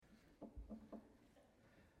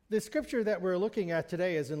The scripture that we're looking at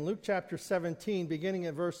today is in Luke chapter 17, beginning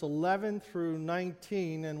at verse 11 through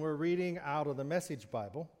 19, and we're reading out of the Message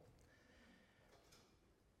Bible.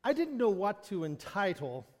 I didn't know what to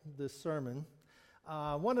entitle this sermon.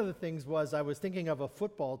 One of the things was I was thinking of a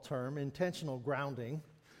football term, intentional grounding,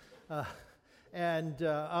 and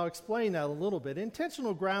I'll explain that a little bit.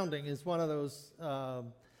 Intentional grounding is one of those,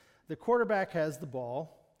 the quarterback has the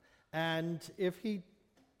ball, and if he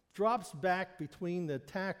drops back between the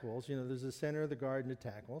tackles, there's the center of the guard and the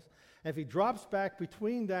tackles, and if he drops back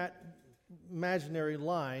between that imaginary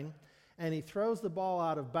line and he throws the ball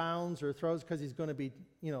out of bounds or throws because he's going to be,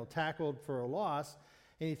 tackled for a loss,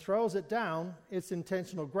 and he throws it down, it's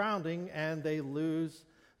intentional grounding, and they lose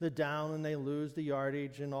the down and they lose the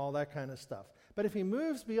yardage and all that kind of stuff. But if he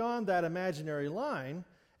moves beyond that imaginary line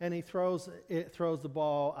and he throws the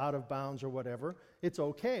ball out of bounds or whatever, it's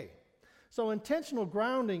okay. So intentional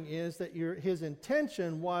grounding is that his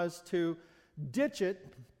intention was to ditch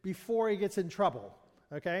it before he gets in trouble,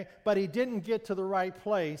 okay? But he didn't get to the right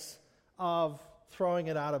place of throwing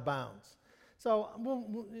it out of bounds. So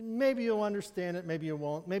maybe you'll understand it, maybe you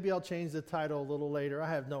won't. Maybe I'll change the title a little later. I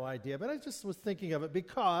have no idea. But I just was thinking of it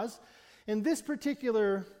because in this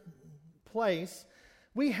particular place,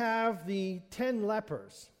 we have the 10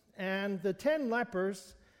 lepers. And the 10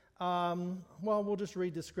 lepers... we'll just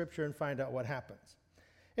read the scripture and find out what happens.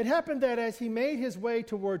 It happened that as he made his way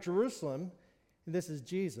toward Jerusalem, this is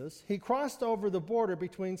Jesus, he crossed over the border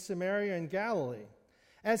between Samaria and Galilee.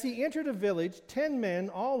 As he entered a village, 10 men,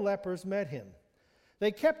 all lepers, met him.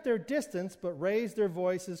 They kept their distance but raised their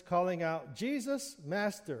voices, calling out, "Jesus,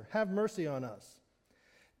 Master, have mercy on us."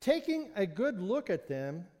 Taking a good look at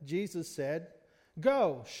them, Jesus said,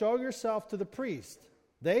 "Go, show yourself to the priest."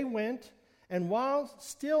 They went, and while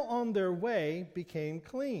still on their way, became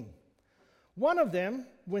clean. One of them,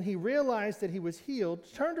 when he realized that he was healed,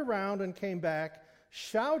 turned around and came back,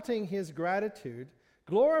 shouting his gratitude,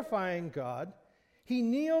 glorifying God. He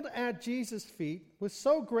kneeled at Jesus' feet, was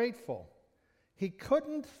so grateful. He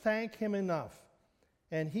couldn't thank him enough,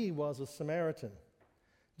 and he was a Samaritan.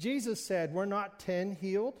 Jesus said, "Were not 10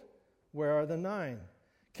 healed? Where are the 9?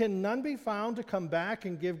 Can none be found to come back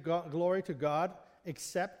and give glory to God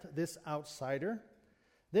except this outsider?"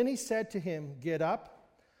 Then he said to him, "Get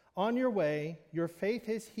up, on your way, your faith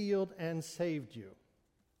has healed and saved you."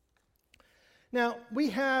 Now,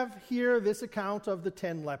 we have here this account of the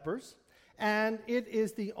 10 lepers, and it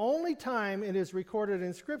is the only time it is recorded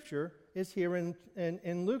in Scripture is here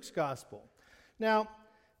in Luke's Gospel. Now,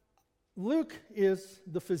 Luke is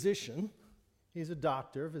the physician. He's a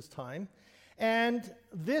doctor of his time, and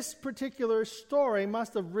this particular story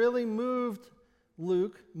must have really moved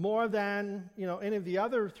Luke more than any of the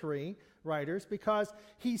other 3 writers, because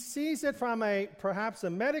he sees it from perhaps a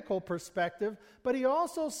medical perspective, but he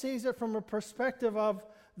also sees it from a perspective of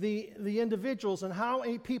the individuals and how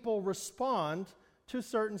people respond to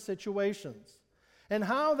certain situations, and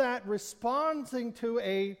how that responding to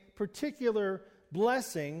a particular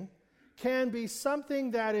blessing can be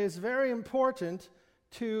something that is very important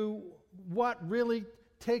to what really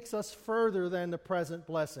takes us further than the present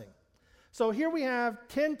blessing. So here we have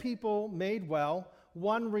 10 people made well,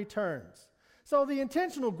 1 returns. So the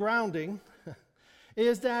intentional grounding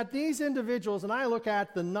is that these individuals, and I look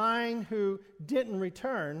at the 9 who didn't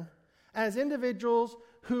return, as individuals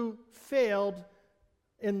who failed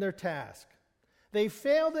in their task. They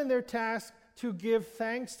failed in their task to give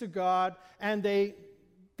thanks to God, and they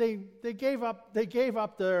gave up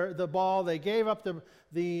the ball, they gave up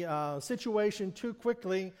the situation too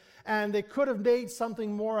quickly, and they could have made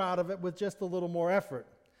something more out of it with just a little more effort.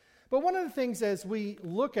 But one of the things as we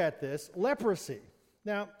look at this, leprosy.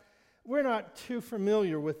 Now, we're not too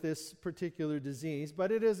familiar with this particular disease,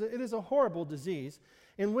 but it is a horrible disease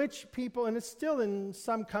in which people, and it's still in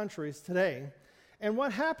some countries today, and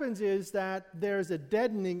what happens is that there's a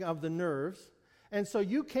deadening of the nerves, and so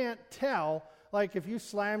you can't tell, like if you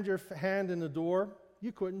slammed your hand in the door,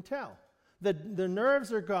 you couldn't tell. The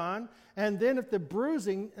nerves are gone, and then if the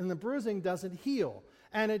bruising doesn't heal,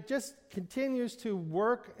 and it just continues to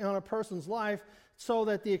work on a person's life so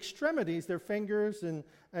that the extremities, their fingers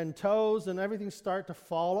and toes and everything start to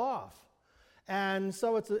fall off. And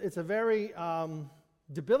so it's a very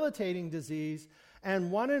debilitating disease,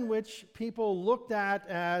 and one in which people looked at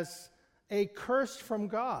as a curse from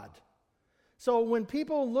God. So when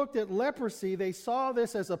people looked at leprosy, they saw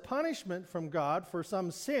this as a punishment from God for some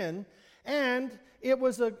sin, and it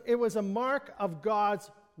was a mark of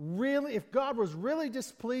God's really, if God was really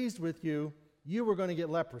displeased with you, you were going to get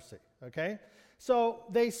leprosy, okay? So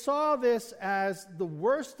they saw this as the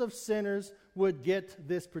worst of sinners would get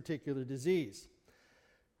this particular disease.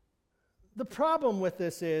 The problem with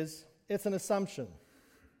this is it's an assumption.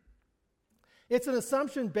 It's an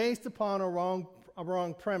assumption based upon a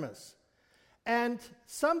wrong premise. And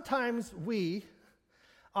sometimes we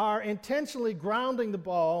are intentionally grounding the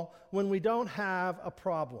ball when we don't have a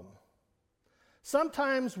problem.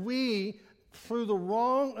 Sometimes we, through the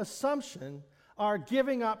wrong assumption, are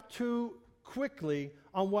giving up too quickly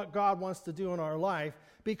on what God wants to do in our life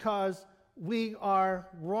because we are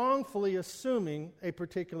wrongfully assuming a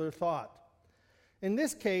particular thought. In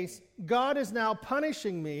this case, God is now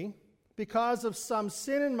punishing me because of some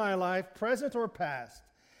sin in my life, present or past.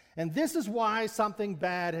 And this is why something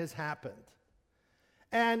bad has happened.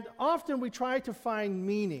 And often we try to find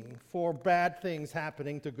meaning for bad things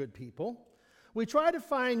happening to good people. We try to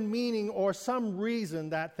find meaning or some reason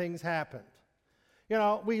that things happened.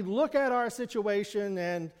 We look at our situation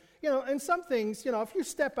and, and some things, if you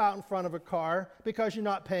step out in front of a car because you're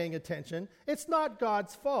not paying attention, it's not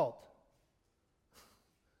God's fault.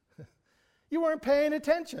 You weren't paying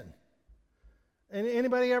attention. And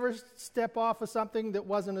anybody ever step off of something that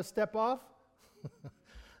wasn't a step off?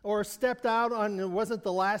 Or stepped out on, it wasn't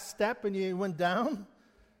the last step and you went down?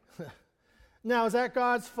 Now, is that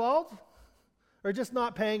God's fault? Or just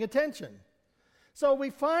not paying attention? So we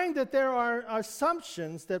find that there are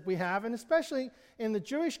assumptions that we have, and especially in the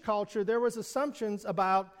Jewish culture, there was assumptions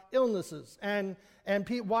about illnesses and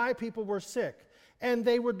why people were sick. And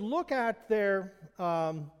they would look at their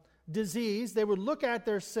disease, they would look at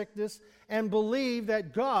their sickness and believe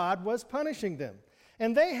that God was punishing them.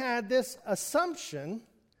 And they had this assumption,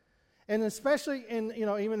 and especially in,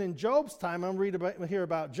 even in Job's time, I'm reading here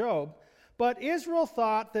about Job, but Israel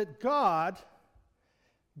thought that God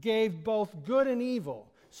gave both good and evil.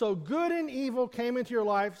 So good and evil came into your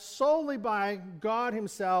life solely by God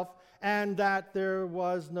himself, and that there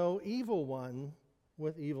was no evil one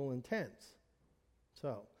with evil intents.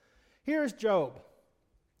 So, here's Job.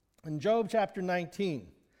 In Job chapter 19,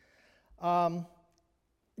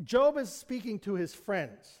 Job is speaking to his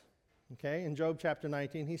friends. Okay, in Job chapter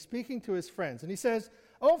 19, he's speaking to his friends. And he says,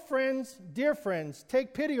 "Oh friends, dear friends,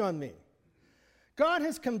 take pity on me. God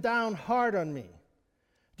has come down hard on me.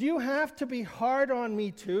 Do you have to be hard on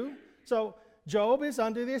me too?" So Job is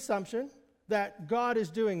under the assumption that God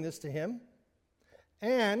is doing this to him.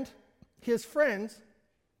 And his friends,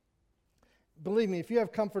 believe me, if you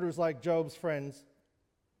have comforters like Job's friends,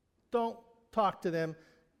 don't talk to them.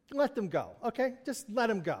 Let them go, okay? Just let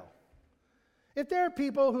them go. If there are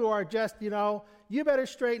people who are just, you better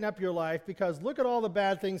straighten up your life because look at all the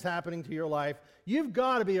bad things happening to your life. You've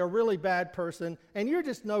got to be a really bad person, and you're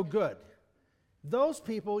just no good. Those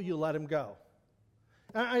people, you let them go.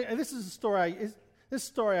 This is a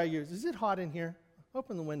story I use. Is it hot in here?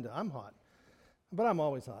 Open the window. I'm hot. But I'm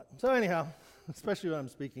always hot. So anyhow, especially when I'm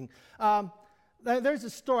speaking. There's a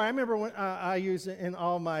story I remember when I use in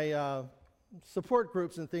all my support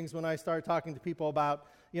groups and things when I start talking to people about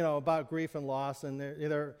grief and loss, and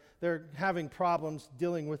they're having problems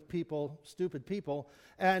dealing with people, stupid people.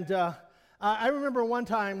 And I remember one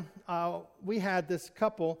time we had this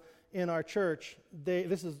couple in our church.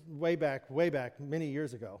 This is way back, many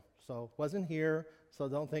years ago. So it wasn't here. So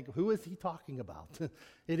don't think, who is he talking about?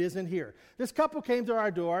 It isn't here. This couple came to our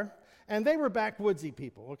door, and they were backwoodsy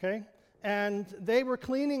people, okay? And they were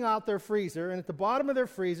cleaning out their freezer, and at the bottom of their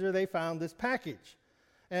freezer, they found this package.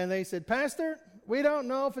 And they said, "Pastor, we don't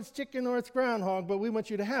know if it's chicken or it's groundhog, but we want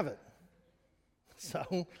you to have it."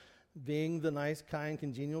 So, being the nice, kind,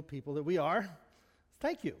 congenial people that we are,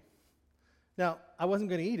 thank you. Now, I wasn't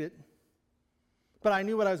going to eat it, but I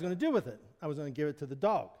knew what I was going to do with it. I was going to give it to the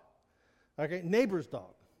dog. Okay, neighbor's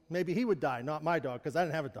dog. Maybe he would die, not my dog, because I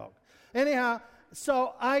didn't have a dog. Anyhow,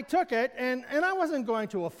 so I took it, and I wasn't going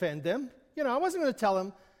to offend them. I wasn't going to tell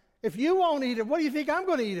them, if you won't eat it, what do you think I'm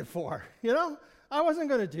going to eat it for? I wasn't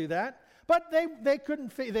going to do that. But they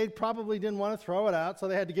couldn't, they probably didn't want to throw it out, so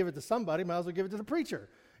they had to give it to somebody. Might as well give it to the preacher.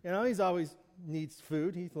 He's always needs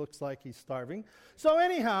food. He looks like he's starving. So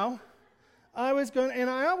anyhow, I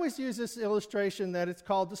always use this illustration that it's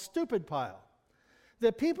called the stupid pile.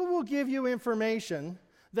 That people will give you information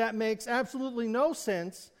that makes absolutely no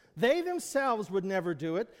sense. They themselves would never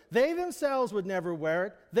do it. They themselves would never wear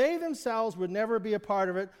it. They themselves would never be a part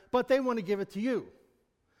of it, but they want to give it to you.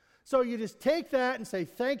 So you just take that and say,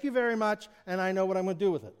 "Thank you very much," and I know what I'm going to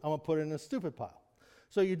do with it. I'm going to put it in a stupid pile.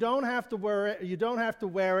 So you don't have to wear it. You don't have to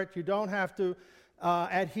wear it. You don't have to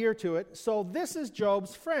adhere to it. So this is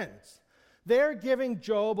Job's friends. They're giving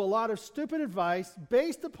Job a lot of stupid advice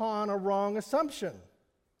based upon a wrong assumption.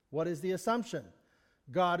 What is the assumption?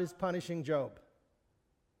 God is punishing Job.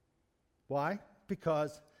 Why?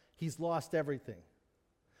 Because he's lost everything.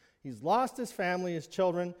 He's lost his family, his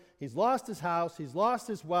children. He's lost his house. He's lost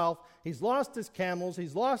his wealth. He's lost his camels.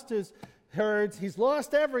 He's lost his herds. He's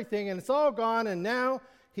lost everything, and it's all gone, and now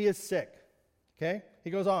he is sick. Okay? He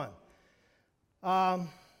goes on.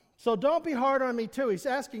 So don't be hard on me too. He's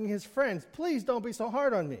asking his friends, please don't be so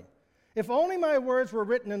hard on me. If only my words were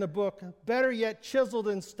written in a book, better yet, chiseled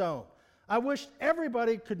in stone. I wish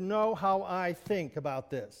everybody could know how I think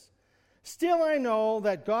about this. Still I know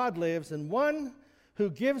that God lives, and one who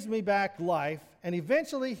gives me back life, and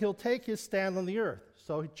eventually he'll take his stand on the earth.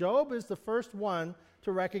 So Job is the first one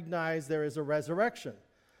to recognize there is a resurrection.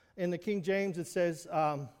 In the King James it says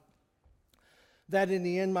that in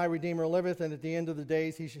the end my Redeemer liveth, and at the end of the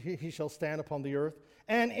days he shall stand upon the earth.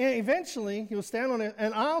 And eventually he'll stand on it,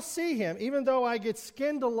 and I'll see him, even though I get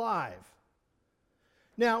skinned alive.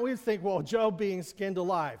 Now we think, well, Job being skinned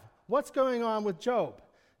alive. What's going on with Job?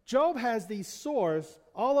 Job has these sores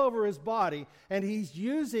all over his body, and he's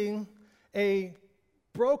using a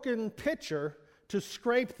broken pitcher to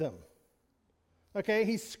scrape them. Okay,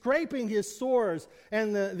 he's scraping his sores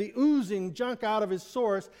and the oozing junk out of his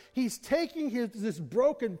sores. He's taking this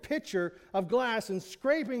broken pitcher of glass and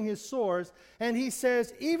scraping his sores, and he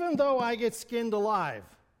says, even though I get skinned alive,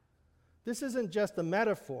 this isn't just a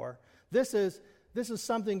metaphor. This is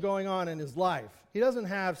something going on in his life. He doesn't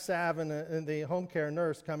have Sav and the home care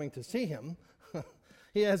nurse coming to see him.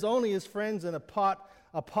 He has only his friends and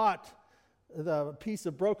the piece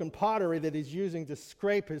of broken pottery that he's using to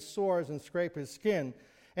scrape his sores and scrape his skin.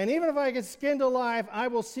 And even if I get skinned alive, I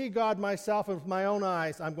will see God myself, and with my own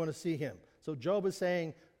eyes I'm going to see him. So Job is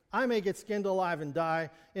saying, I may get skinned alive and die.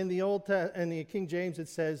 In the King James it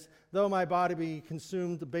says, though my body be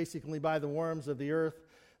consumed basically by the worms of the earth,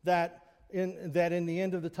 that in the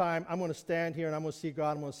end of the time I'm going to stand here and I'm going to see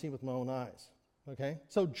God. I'm going to see with my own eyes. Okay?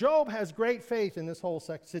 So Job has great faith in this whole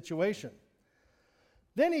situation.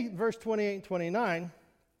 Then verse 28 and 29,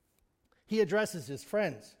 he addresses his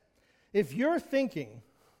friends. If you're thinking,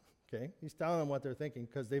 okay, he's telling them what they're thinking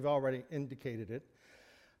because they've already indicated it.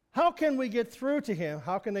 How can we get through to him?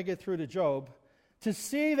 How can they get through to Job to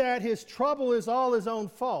see that his trouble is all his own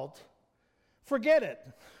fault? Forget it.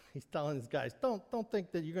 He's telling his guys, don't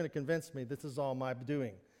think that you're going to convince me this is all my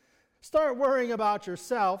doing. Start worrying about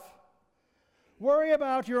yourself. Worry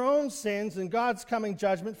about your own sins and God's coming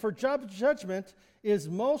judgment, for judgment is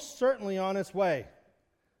most certainly on its way.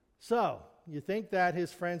 So, you think that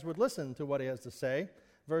his friends would listen to what he has to say.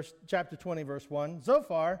 Chapter 20, verse 1.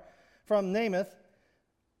 Zophar from Namath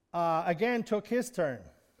again took his turn.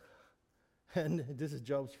 And this is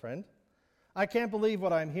Job's friend. I can't believe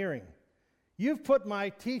what I'm hearing. You've put my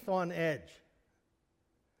teeth on edge.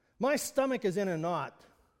 My stomach is in a knot.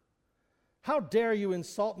 How dare you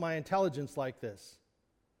insult my intelligence like this?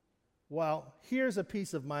 Well, here's a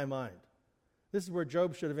piece of my mind. This is where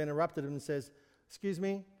Job should have interrupted him and says, excuse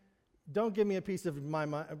me, don't give me a piece of my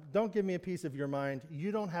mind. Don't give me a piece of your mind.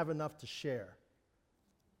 You don't have enough to share.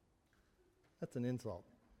 That's an insult.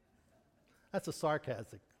 That's a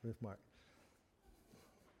sarcastic remark.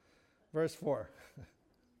 Verse 4.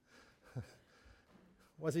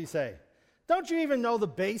 What does he say? Don't you even know the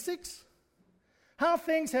basics? How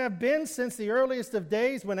things have been since the earliest of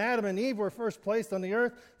days when Adam and Eve were first placed on the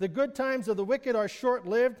earth. The good times of the wicked are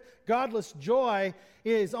short-lived. Godless joy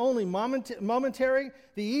is only momentary.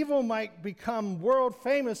 The evil might become world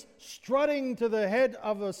famous, strutting to the head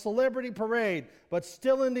of a celebrity parade, but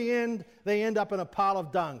still in the end, they end up in a pile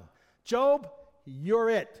of dung. Job,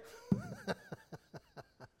 you're it.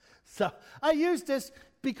 So I use this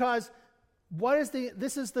because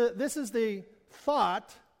this is the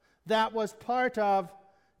thought that was part of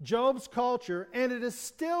Job's culture, and it is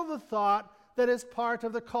still the thought that is part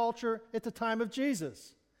of the culture at the time of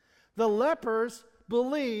Jesus. The lepers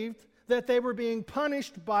believed that they were being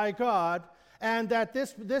punished by God, and that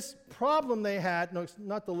this problem they had, no,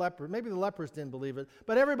 not the lepers, maybe the lepers didn't believe it,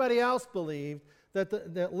 but everybody else believed that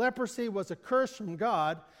the leprosy was a curse from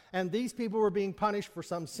God, and these people were being punished for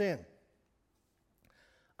some sin.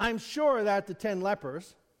 I'm sure that the 10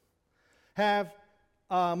 lepers have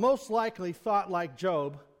most likely thought like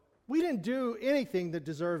Job, we didn't do anything that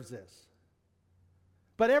deserves this.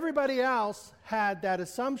 But everybody else had that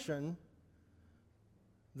assumption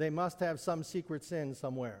they must have some secret sin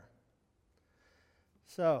somewhere.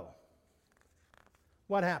 So,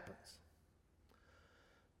 what happens?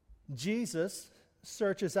 Jesus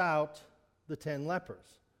searches out the 10 lepers.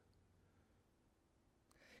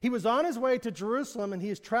 He was on his way to Jerusalem, and he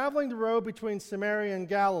is traveling the road between Samaria and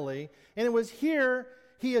Galilee, and it was here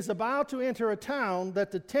he is about to enter a town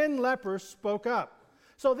that the 10 lepers spoke up.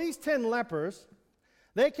 So these 10 lepers,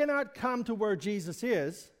 they cannot come to where Jesus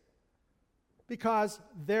is because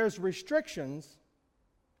there's restrictions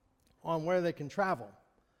on where they can travel,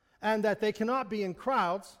 and that they cannot be in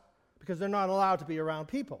crowds because they're not allowed to be around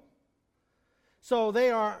people. So they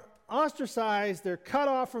are ostracized, they're cut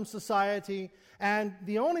off from society, and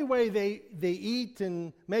the only way they eat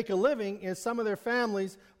and make a living is some of their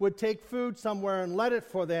families would take food somewhere and let it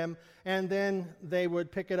for them, and then they would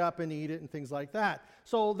pick it up and eat it and things like that.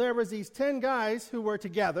 So there was these 10 guys who were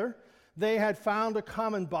together. They had found a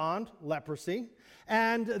common bond, leprosy,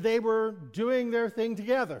 and they were doing their thing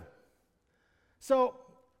together. So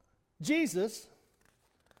Jesus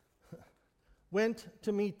went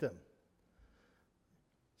to meet them.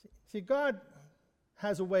 See, God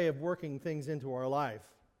has a way of working things into our life,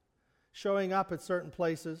 showing up at certain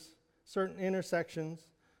places, certain intersections,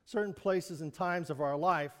 certain places and times of our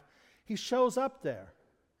life. He shows up there.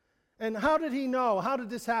 And how did he know? How did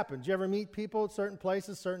this happen? Did you ever meet people at certain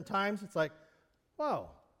places, certain times? It's like, whoa,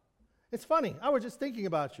 it's funny. I was just thinking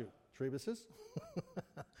about you, Trebises.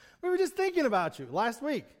 We were just thinking about you last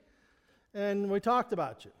week, and we talked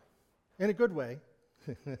about you in a good way.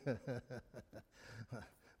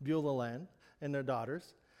 Beulah Land and their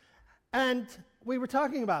daughters. And we were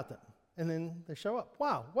talking about them, and then they show up.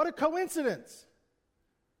 Wow, what a coincidence.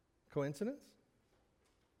 Coincidence?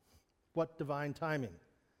 What divine timing.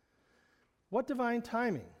 What divine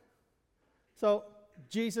timing. So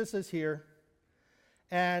Jesus is here,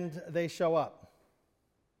 and they show up.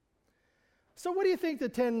 So what do you think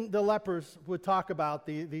the lepers would talk about,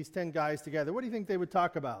 these 10 guys together? What do you think they would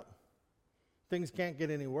talk about? Things can't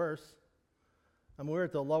get any worse. I mean, we're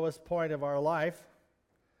at the lowest point of our life.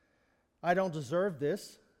 I don't deserve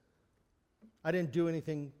this. I didn't do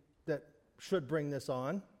anything that should bring this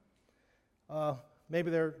on.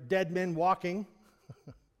 Maybe they're dead men walking.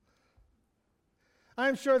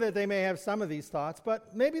 I'm sure that they may have some of these thoughts,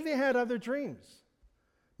 but maybe they had other dreams.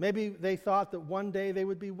 Maybe they thought that one day they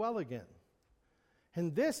would be well again.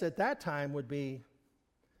 And this, at that time, would be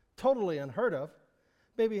totally unheard of.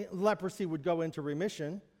 Maybe leprosy would go into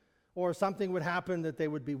remission, or something would happen that they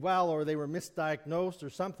would be well, or they were misdiagnosed or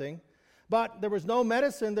something. But there was no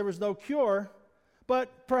medicine, there was no cure.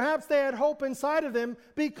 But perhaps they had hope inside of them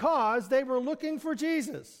because they were looking for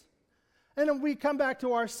Jesus. And then we come back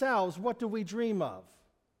to ourselves. What do we dream of?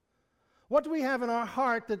 What do we have in our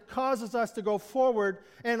heart that causes us to go forward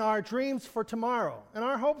in our dreams for tomorrow and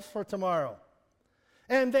our hopes for tomorrow?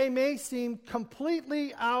 And they may seem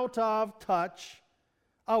completely out of touch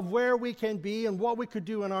of where we can be and what we could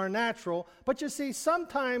do in our natural. But you see,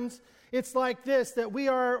 sometimes it's like this, that we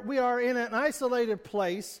are in an isolated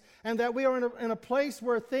place, and that we are in a place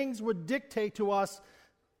where things would dictate to us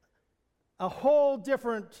a whole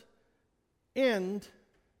different end,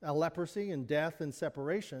 a leprosy and death and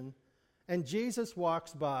separation. And Jesus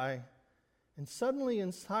walks by, and suddenly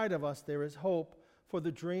inside of us there is hope for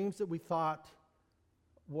the dreams that we thought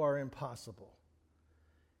were impossible.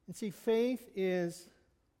 And see, faith is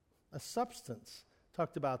a substance.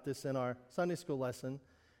 Talked about this in our Sunday school lesson.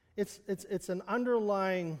 It's an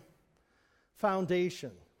underlying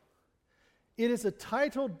foundation. It is a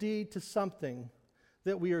title deed to something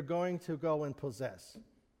that we are going to go and possess.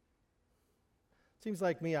 Seems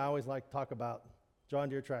like me, I always like to talk about John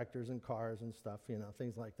Deere tractors and cars and stuff,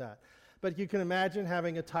 things like that. But you can imagine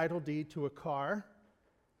having a title deed to a car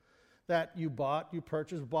that you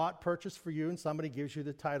purchased for you, and somebody gives you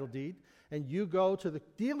the title deed, and you go to the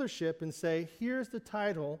dealership and say, here's the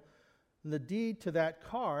title and the deed to that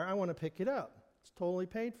car, I want to pick it up. It's totally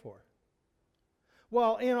paid for.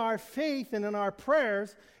 Well, in our faith and in our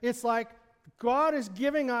prayers, it's like God is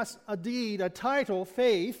giving us a deed, a title,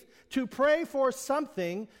 faith, to pray for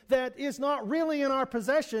something that is not really in our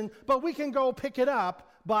possession, but we can go pick it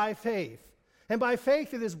up by faith. And by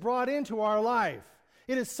faith, it is brought into our life.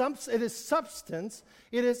 It is substance,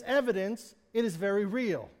 it is evidence, it is very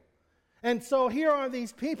real. And so here are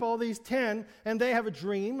these people, these 10, and they have a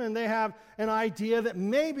dream, and they have an idea that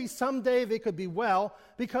maybe someday they could be well,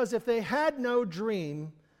 because if they had no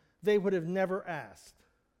dream, they would have never asked.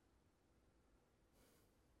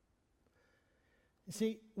 You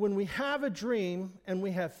see, when we have a dream and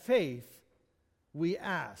we have faith, we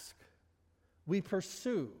ask, we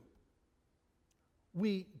pursue,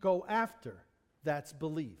 we go after. That's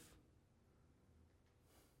belief.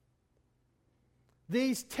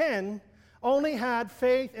 These 10 only had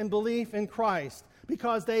faith and belief in Christ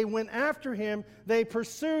because they went after him, they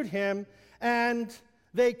pursued him, and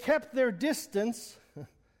they kept their distance,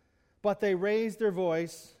 but they raised their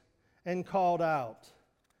voice and called out.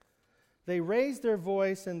 They raised their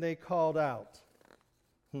voice and they called out.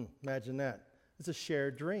 Imagine that. It's a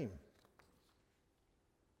shared dream.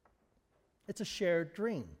 It's a shared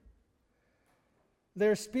dream.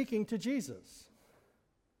 they're speaking to Jesus.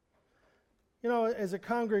 You know, as a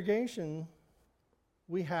congregation,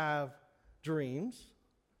 we have dreams,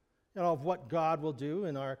 of what God will do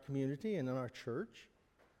in our community and in our church.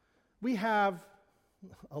 We have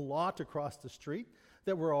a lot across the street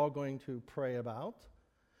that we're all going to pray about.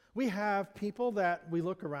 We have people that we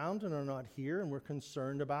look around and are not here and we're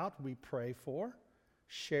concerned about, we pray for,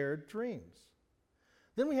 shared dreams.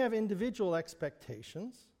 Then we have individual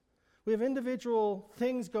expectations. We have individual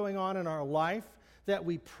things going on in our life that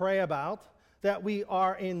we pray about, that we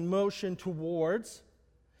are in motion towards.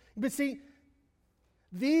 But see,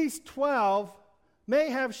 these 12 may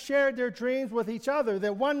have shared their dreams with each other,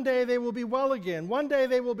 that one day they will be well again. One day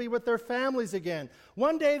they will be with their families again.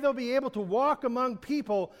 One day they'll be able to walk among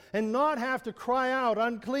people and not have to cry out,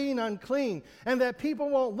 unclean, unclean. And that people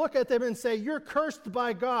won't look at them and say, you're cursed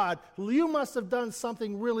by God. You must have done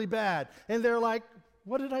something really bad. And they're like,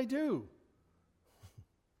 what did I do?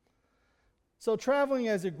 So traveling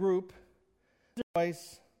as a group,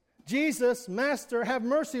 Jesus, Master, have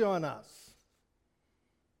mercy on us.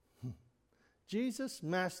 Jesus,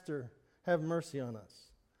 Master, have mercy on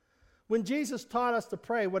us. When Jesus taught us to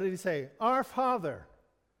pray, what did he say? Our Father,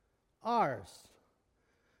 ours.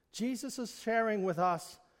 Jesus is sharing with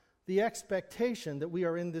us the expectation that we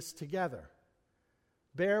are in this together.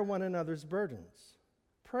 Bear one another's burdens.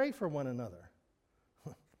 Pray for one another.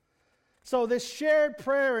 So this shared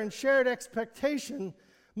prayer and shared expectation,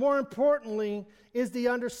 more importantly, is the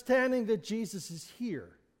understanding that Jesus is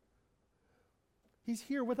here. He's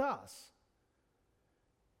here with us.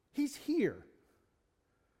 He's here.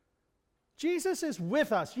 Jesus is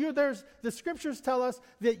with us. The scriptures tell us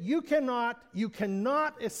that you cannot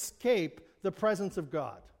escape the presence of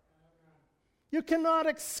God. You cannot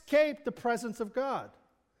escape the presence of God.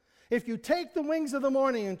 If you take the wings of the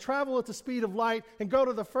morning and travel at the speed of light and go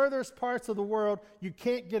to the furthest parts of the world, you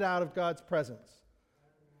can't get out of God's presence.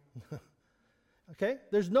 Okay?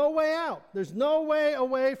 There's no way out. There's no way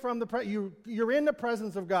away from the presence. You're in the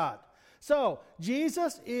presence of God. So,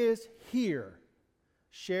 Jesus is here.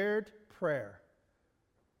 Shared prayer.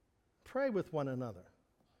 Pray with one another.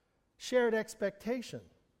 Shared expectation.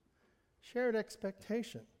 Shared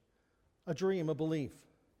expectation. A dream, a belief.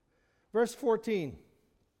 Verse 14.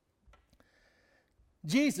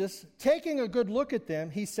 Jesus, taking a good look at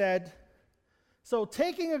them, he said, so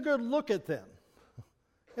taking a good look at them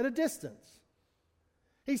at a distance,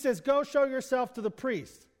 he says, go show yourself to the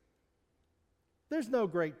priest. There's no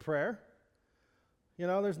great prayer.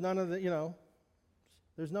 There's none of the,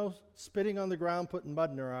 there's no spitting on the ground, putting mud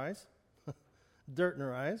in their eyes, dirt in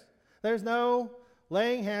their eyes. There's no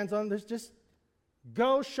laying hands on them. There's just,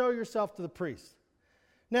 go show yourself to the priest.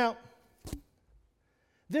 Now,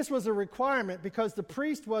 this was a requirement because the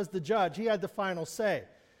priest was the judge. He had the final say.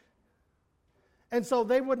 And so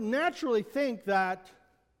they would naturally think that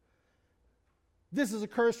this is a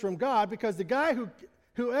curse from God because the guy who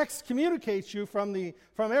excommunicates you from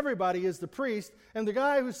everybody is the priest, and the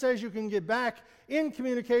guy who says you can get back in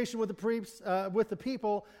communication with the priests, with the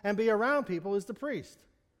people and be around people is the priest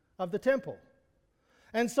of the temple.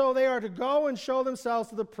 And so they are to go and show themselves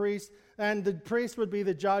to the priest, and the priest would be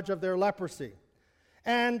the judge of their leprosy.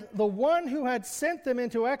 And the one who had sent them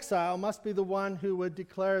into exile must be the one who would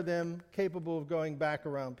declare them capable of going back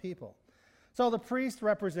around people. So the priest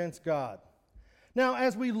represents God. Now,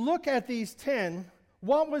 as we look at these 10,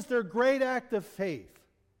 what was their great act of faith?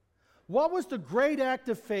 What was the great act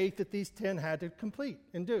of faith that these 10 had to complete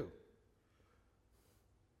and do?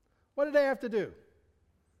 What did they have to do?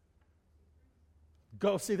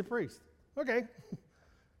 Go see the priest. Okay.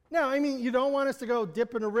 Now, you don't want us to go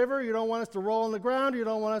dip in a river. You don't want us to roll on the ground. You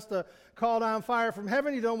don't want us to call down fire from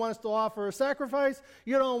heaven. You don't want us to offer a sacrifice.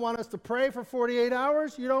 You don't want us to pray for 48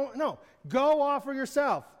 hours. No. Go offer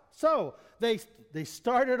yourself. So they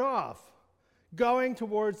started off going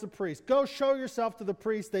towards the priest. Go show yourself to the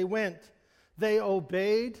priest. They went. They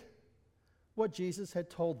obeyed what Jesus had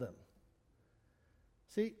told them.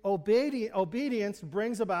 See, obedience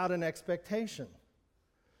brings about an expectation.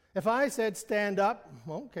 If I said stand up,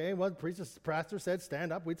 okay, well, the pastor said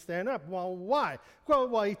stand up, we'd stand up. Well, why?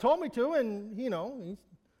 Well, he told me to, and,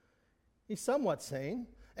 he's somewhat sane.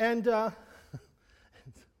 And you got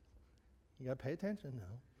to pay attention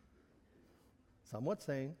now. Somewhat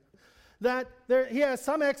sane. That he has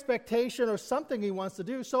some expectation or something he wants to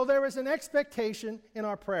do, so there is an expectation in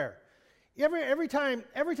our prayer. Every time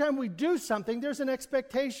we do something, there's an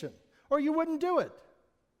expectation, or you wouldn't do it.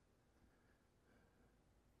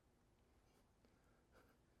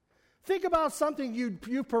 Think about something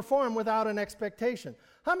you perform without an expectation.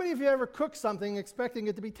 How many of you ever cooked something expecting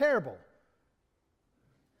it to be terrible?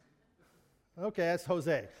 Okay, that's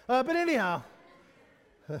Jose. But anyhow,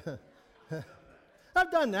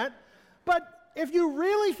 I've done that. But if you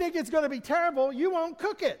really think it's going to be terrible, you won't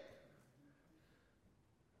cook it.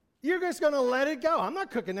 You're just going to let it go. I'm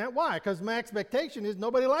not cooking that. Why? Because my expectation is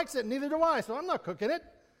nobody likes it, neither do I, so I'm not cooking it.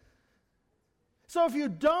 So if you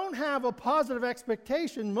don't have a positive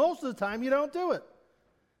expectation, most of the time you don't do it.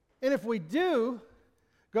 And if we do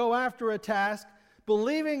go after a task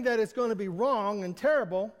believing that it's going to be wrong and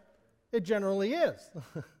terrible, it generally is.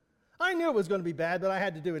 I knew it was going to be bad, but I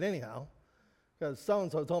had to do it anyhow because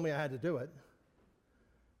so-and-so told me I had to do it.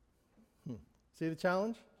 See the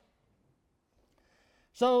challenge?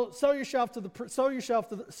 So show yourself to the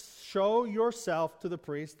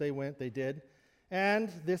priest. They went, they did,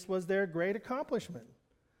 and this was their great accomplishment.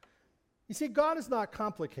 You see, God is not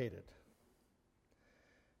complicated,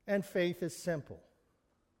 and faith is simple.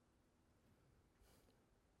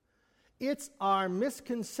 It's our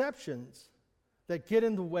misconceptions that get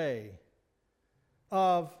in the way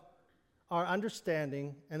of our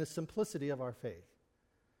understanding and the simplicity of our faith.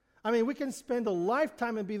 I mean, we can spend a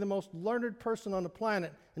lifetime and be the most learned person on the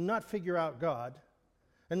planet and not figure out God,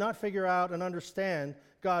 and not figure out and understand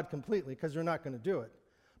God completely, because we're not going to do it.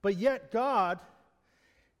 But yet God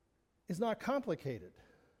is not complicated,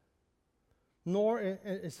 nor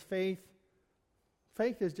is faith.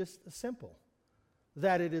 Faith is just simple,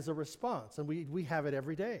 that it is a response, and we have it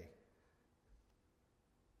every day.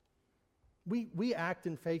 We act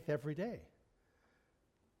in faith every day.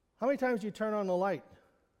 How many times do you turn on the light?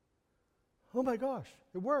 Oh my gosh,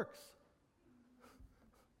 it works.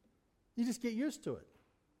 You just get used to it.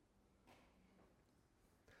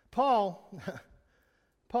 Paul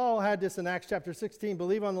had this in Acts chapter 16,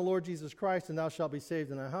 believe on the Lord Jesus Christ and thou shalt be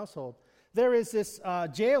saved in thy household. There is this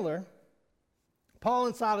jailer. Paul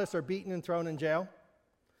and Silas are beaten and thrown in jail.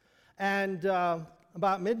 And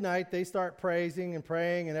about midnight, they start praising and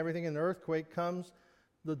praying and everything, and an earthquake comes.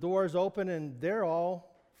 The doors open and they're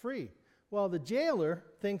all free. Well, the jailer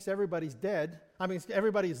thinks everybody's dead.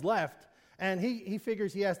 Everybody's left. And he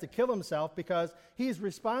figures he has to kill himself because he's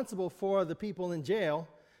responsible for the people in jail.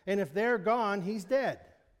 And if they're gone, he's dead.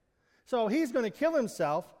 So he's going to kill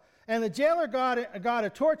himself. And the jailer got a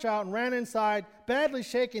torch out and ran inside, badly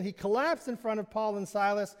shaken. He collapsed in front of Paul and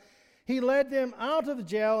Silas. He led them out of the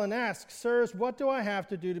jail and asked, sirs, what do I have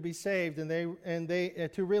to do to be saved and they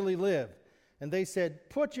to really live? And they said,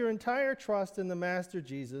 put your entire trust in the Master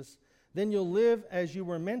Jesus. Then you'll live as you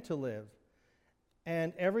were meant to live,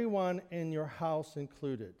 and everyone in your house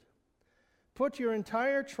included. Put your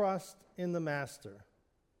entire trust in the Master.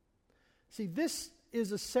 See, this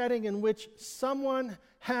is a setting in which someone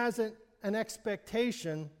has an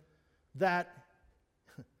expectation that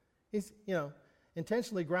he's,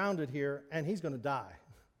 intentionally grounded here, and he's going to die.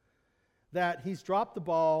 That he's dropped the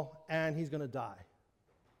ball, and he's going to die.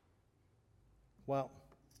 Well,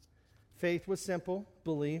 faith was simple,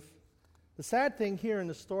 belief. The sad thing here in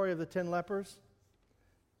the story of the 10 lepers,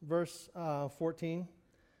 verse 14,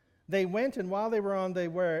 they went, and while they were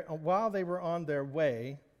on their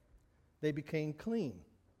way, they became clean.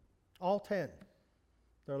 All 10.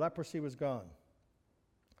 Their leprosy was gone.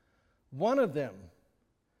 One of them,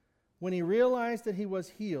 when he realized that he was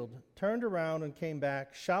healed, turned around and came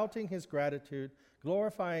back, shouting his gratitude,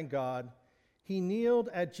 glorifying God. He kneeled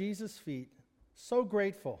at Jesus' feet, so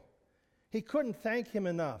grateful. He couldn't thank him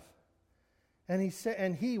enough.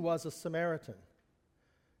 And he was a Samaritan.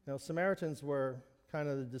 Samaritans were kind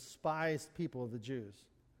of the despised people of the Jews.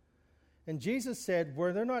 And Jesus said,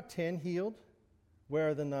 were there not 10 healed? Where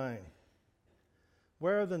are the 9?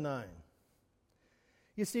 Where are the 9?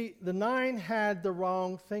 You see, the 9 had the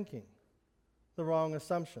wrong thinking, the wrong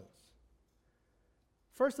assumptions.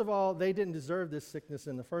 First of all, they didn't deserve this sickness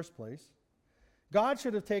in the first place. God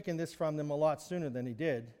should have taken this from them a lot sooner than he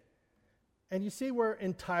did. And you see where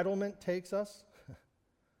entitlement takes us?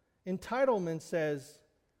 Entitlement says,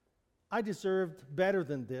 I deserved better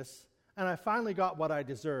than this, and I finally got what I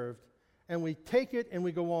deserved, and we take it and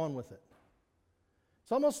we go on with it.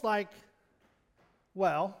 It's almost like,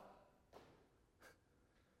 well,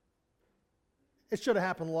 it should have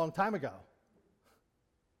happened a long time ago.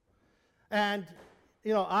 And,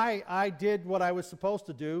 I did what I was supposed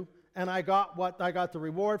to do, and I got the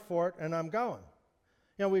reward for it, and I'm going.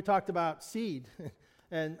 We talked about seed,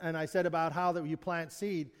 and I said about how that you plant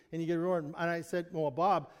seed and you get a reward. And I said, well,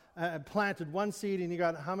 Bob planted one seed and he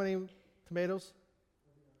got how many tomatoes?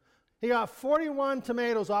 He got 41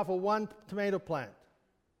 tomatoes off of one tomato plant.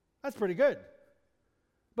 That's pretty good.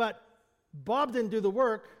 But Bob didn't do the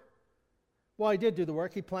work. Well, he did do the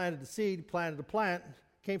work. He planted the seed, planted the plant,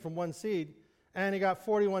 came from one seed, and he got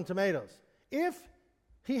 41 tomatoes. If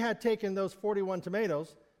He had taken those 41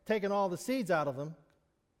 tomatoes, taken all the seeds out of them,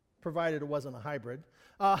 provided it wasn't a hybrid,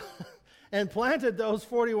 and planted those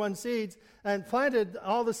 41 seeds, and planted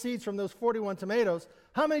all the seeds from those 41 tomatoes.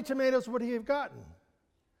 How many tomatoes would he have gotten?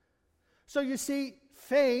 So you see,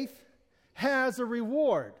 faith has a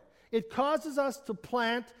reward. It causes us to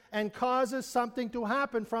plant and causes something to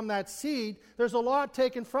happen from that seed. There's a lot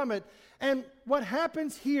taken from it. And what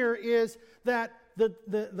happens here is that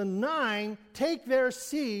the 9 take their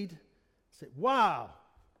seed, say, wow,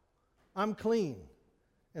 I'm clean,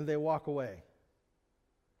 and they walk away.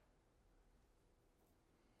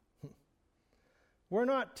 We're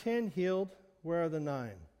not 10 healed, where are the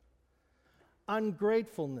 9?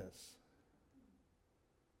 Ungratefulness,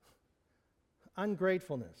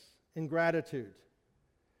 ingratitude.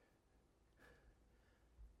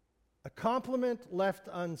 A compliment left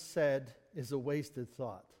unsaid is a wasted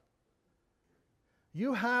thought.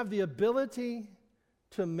 You have the ability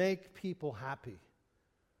to make people happy.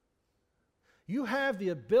 You have the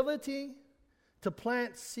ability to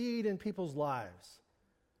plant seed in people's lives,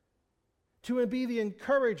 to be the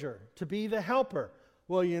encourager, to be the helper.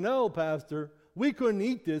 Well, you know, Pastor, we couldn't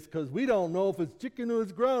eat this because we don't know if it's chicken or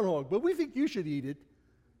it's groundhog, but we think you should eat it.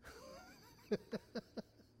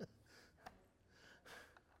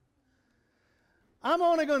 I'm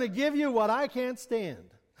only going to give you what I can't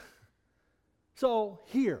stand. So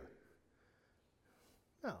here.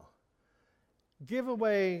 No. Give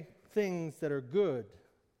away things that are good,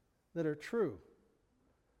 that are true,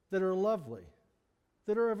 that are lovely,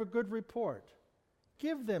 that are of a good report.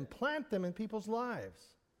 Give them, plant them in people's lives.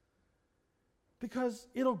 Because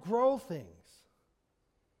it'll grow things.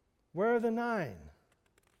 Where are the 9?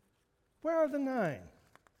 Where are the 9?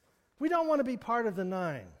 We don't want to be part of the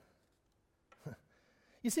 9.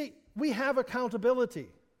 You see, we have accountability.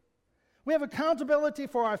 We have accountability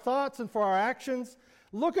for our thoughts and for our actions.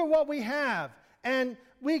 Look at what we have, and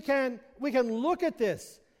we can look at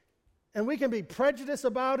this, and we can be prejudiced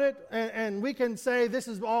about it, and we can say, this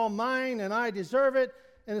is all mine, and I deserve it,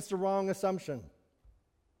 and it's the wrong assumption.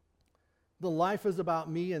 The life is about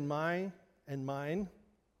me and mine.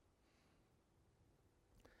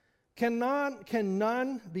 Can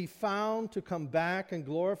none be found to come back and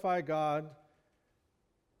glorify God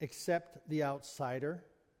except the outsider?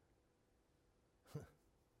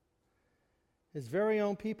 His very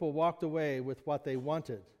own people walked away with what they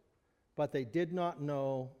wanted, but they did not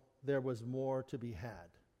know there was more to be had.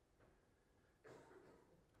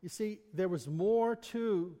 You see, there was more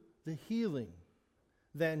to the healing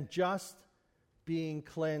than just being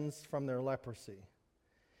cleansed from their leprosy.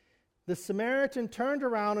 The Samaritan turned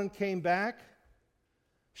around and came back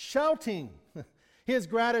shouting his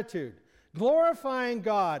gratitude, glorifying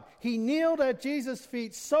God. He kneeled at Jesus'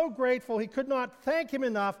 feet, so grateful he could not thank him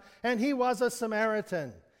enough, and he was a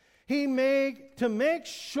Samaritan. To make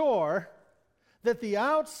sure that the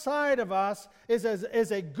outside of us is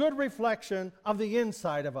a good reflection of the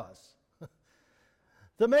inside of us.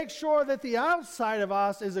 To make sure that the outside of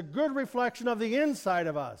us is a good reflection of the inside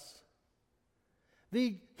of us.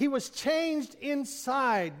 He was changed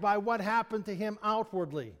inside by what happened to him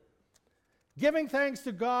outwardly. Giving thanks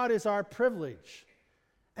to God is our privilege,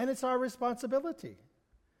 and it's our responsibility.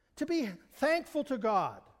 To be thankful to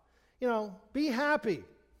God. Be happy.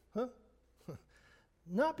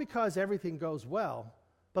 Not because everything goes well,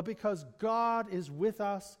 but because God is with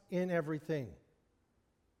us in everything.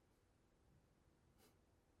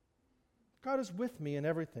 God is with me in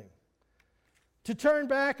everything. To turn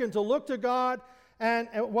back and to look to God, and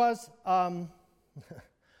it was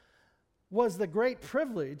the great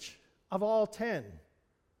privilege of all 10,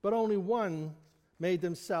 but only one made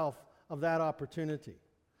themselves of that opportunity.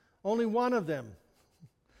 Only one of them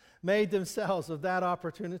made themselves of that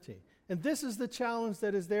opportunity. And this is the challenge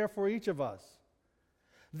that is there for each of us.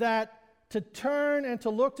 That to turn and to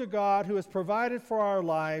look to God who has provided for our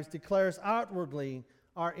lives declares outwardly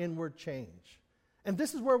our inward change. And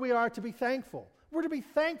this is where we are to be thankful. We're to be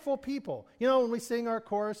thankful people. When we sing our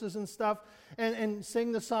choruses and stuff and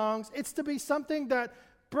sing the songs, it's to be something that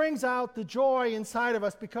brings out the joy inside of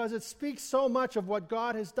us because it speaks so much of what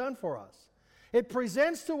God has done for us. It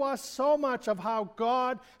presents to us so much of how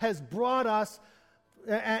God has brought us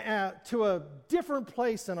to a different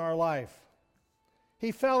place in our life.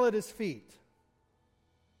 He fell at his feet.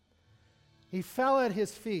 He fell at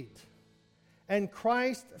his feet, and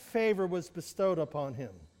Christ's favor was bestowed upon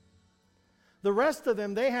him. The rest of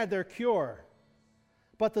them, they had their cure,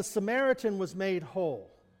 but the Samaritan was made whole.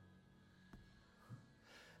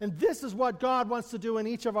 And this is what God wants to do in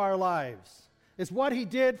each of our lives. It's what he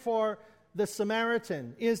did for the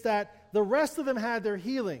Samaritan, is that the rest of them had their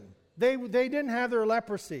healing. They didn't have their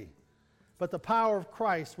leprosy, but the power of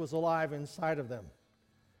Christ was alive inside of them.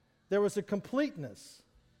 There was a completeness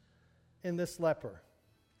in this leper.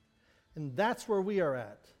 And that's where we are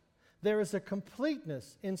at. There is a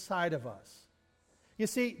completeness inside of us. You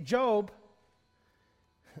see, Job,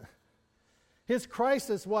 his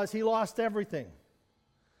crisis was he lost everything.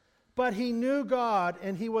 But he knew God,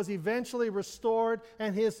 and he was eventually restored,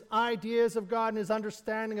 and his ideas of God and his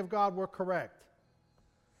understanding of God were correct.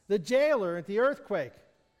 The jailer at the earthquake,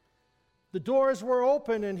 the doors were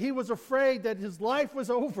open, and he was afraid that his life was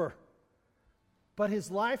over. But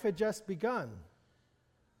his life had just begun,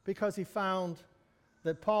 because he found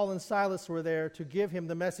that Paul and Silas were there to give him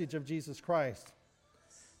the message of Jesus Christ.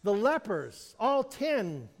 The lepers, all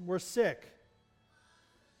 10 were sick.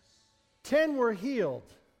 10 were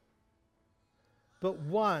healed, but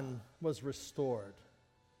 1 was restored.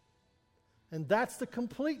 And that's the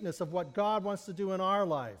completeness of what God wants to do in our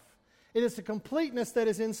life. It is the completeness that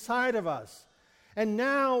is inside of us. And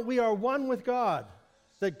now we are one with God,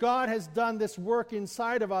 that God has done this work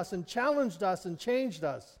inside of us and challenged us and changed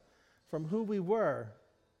us from who we were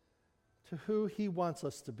to who He wants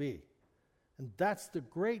us to be. And that's the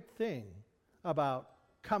great thing about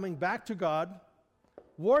coming back to God,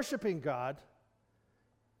 worshiping God,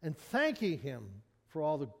 and thanking Him for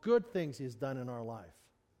all the good things He has done in our life.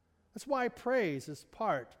 That's why praise is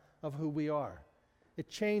part of who we are. It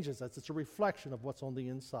changes us. It's a reflection of what's on the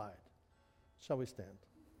inside. Shall we stand?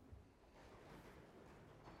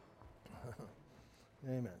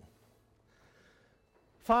 Amen.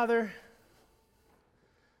 Father,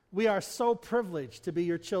 we are so privileged to be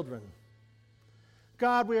your children.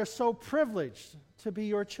 God, we are so privileged to be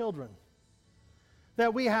your children,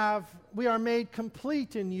 that we are made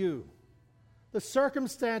complete in you. The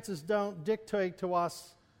circumstances don't dictate to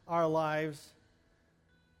us our lives.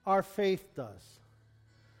 Our faith does.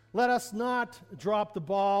 Let us not drop the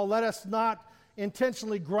ball. Let us not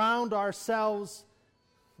intentionally ground ourselves.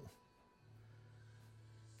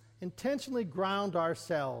 Intentionally ground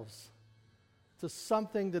ourselves to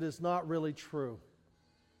something that is not really true.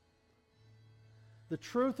 The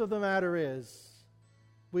truth of the matter is,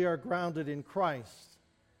 we are grounded in Christ.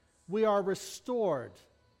 We are restored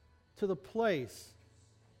to the place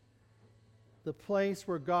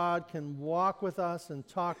where God can walk with us and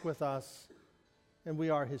talk with us, and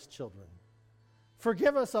we are His children.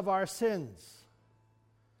 Forgive us of our sins.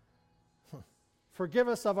 Forgive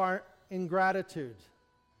us of our ingratitude.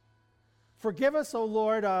 Forgive us, O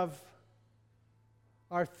Lord, of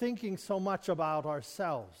our thinking so much about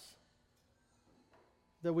ourselves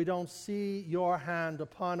that we don't see your hand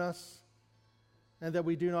upon us, and that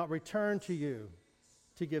we do not return to you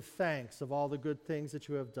to give thanks of all the good things that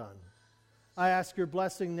you have done. I ask your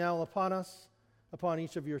blessing now upon us, upon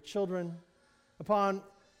each of your children, upon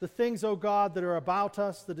the things, O God, that are about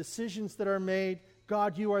us, the decisions that are made.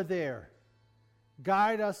 God, you are there.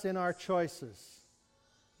 Guide us in our choices.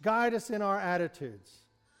 Guide us in our attitudes.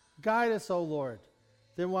 Guide us, O Lord,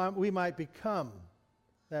 that we might become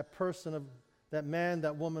that person, that man,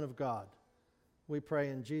 that woman of God. We pray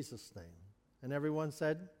in Jesus' name. And everyone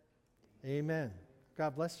said, Amen.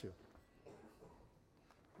 God bless you.